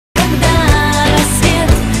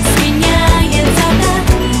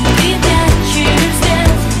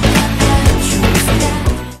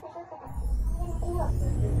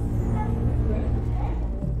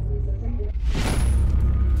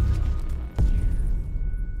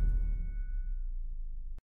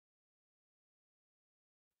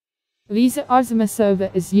Liza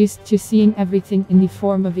Arzamasova is used to seeing everything in the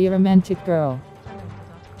form of a romantic girl.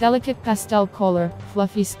 Delicate pastel color,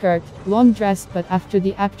 fluffy skirt, long dress. But after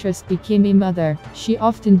the actress became a mother, she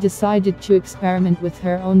often decided to experiment with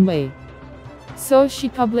her own way. So she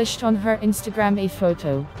published on her Instagram a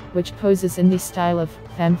photo, which poses in the style of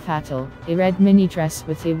femme fatale, a red mini dress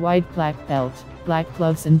with a wide black belt, black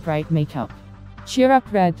gloves and bright makeup. Cheer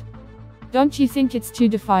up, Red. Don't you think it's too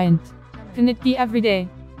defiant? Can it be every day?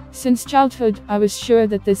 Since childhood, I was sure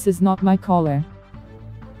that this is not my color.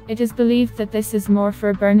 It is believed that this is more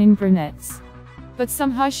for burning brunettes. But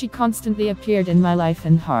somehow she constantly appeared in my life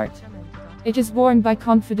and heart. It is worn by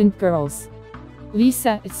confident girls.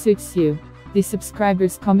 Lisa, it suits you, the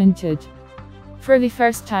subscribers commented. For the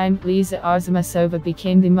first time, Liza Arzamasova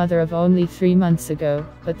became the mother of only 3 months ago,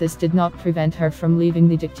 but this did not prevent her from leaving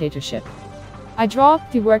the dictatorship. I draw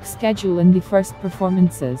up the work schedule and the first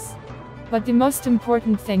performances. But the most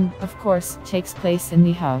important thing, of course, takes place in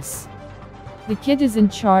the house. The kid is in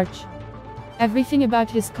charge. Everything about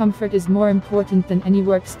his comfort is more important than any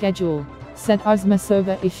work schedule, said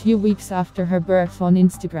Arzamasova a few weeks after her birth on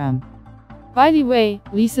Instagram. By the way,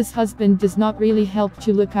 Lisa's husband does not really help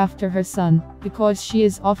to look after her son, because she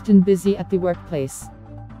is often busy at the workplace.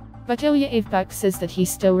 But Ilya Evbak says that he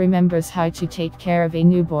still remembers how to take care of a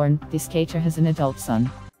newborn. The skater has an adult son.